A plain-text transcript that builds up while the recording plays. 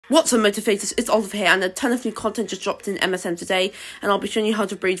What's up, motivators? It's Oliver here, and a ton of new content just dropped in MSM today, and I'll be showing you how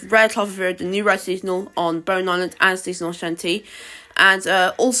to breed rare Clavavera, the new rare seasonal on Bone Island and seasonal Shanty. And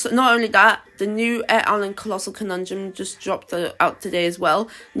also, not only that, the new Air Island Colossal Conundrum just dropped out today as well.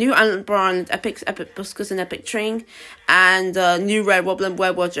 New Island Bone Island Epics, Epic Buscus and Epic Tring, and new rare Wobbler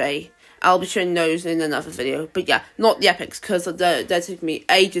Werewolf. I'll be showing those in another video. But yeah, not the epics, because they're taking me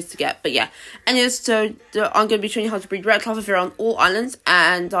ages to get. But yeah. Anyways, so I'm going to be showing you how to breed red Clavavera on all islands.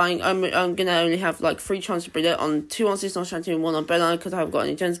 And I'm going to only have like 3 chances to breed it on 2 on seasonal Shanty and 1 on Bone Island, because I haven't got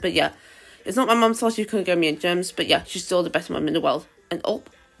any gems. But yeah, it's not my mum's fault she couldn't give me any gems. But yeah, she's still the best mum in the world. And oh,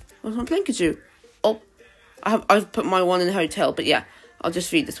 what's my Pikachu? Oh, I've put my one in the hotel. But yeah, I'll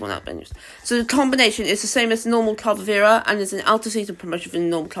just read this one out, anyways. So the combination is the same as normal Clavavera, and there's an outer season promotion for the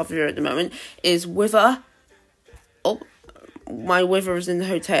normal Clavavera at the moment. Is Withur. Oh, my Withur is in the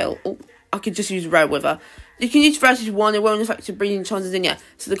hotel. Oh, I could just use rare Withur. You can use versus 1, it won't affect your breeding chances in yet.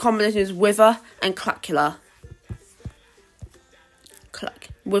 So the combination is Withur and Clackula.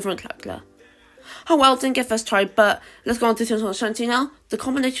 Withur and Clackula. Oh well, didn't get first try, but let's go on to seasonal Shanty now. The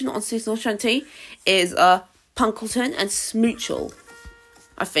combination on seasonal Shanty is Punkleton and Schmoochle.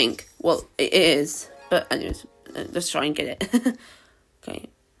 I think. Well, it is. But anyways, let's try and get it. Okay.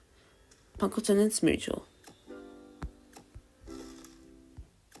 Punkleton and Schmoochle.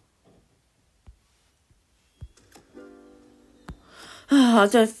 I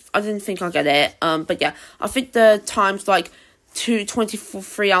didn't think I'll get it. But yeah, I think the time's like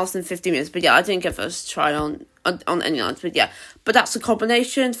 3 hours and 50 minutes. But yeah, I didn't get first try on any lines. But yeah, but that's the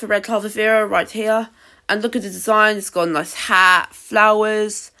combination for red Clavavera right here. And look at the design, it's got a nice hat,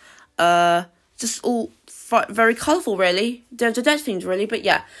 flowers, just all very colourful, really. They're dead themed, really, but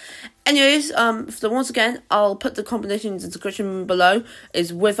yeah. Anyways, so once again, I'll put the combination in the description below.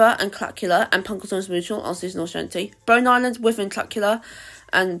 Is Withur and Clackula and Punkleton and Schmoochle on seasonal Shanty. Bone Island, Withur and Clackula,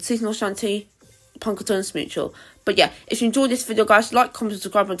 and seasonal Shanty, Punkleton and Schmoochle. But yeah, if you enjoyed this video, guys, like, comment,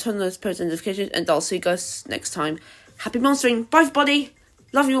 subscribe, and turn on those post notifications, and I'll see you guys next time. Happy monstering. Bye, everybody.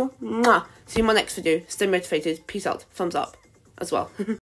 Love you all. Mwah. See you in my next video. Stay motivated. Peace out. Thumbs up as well.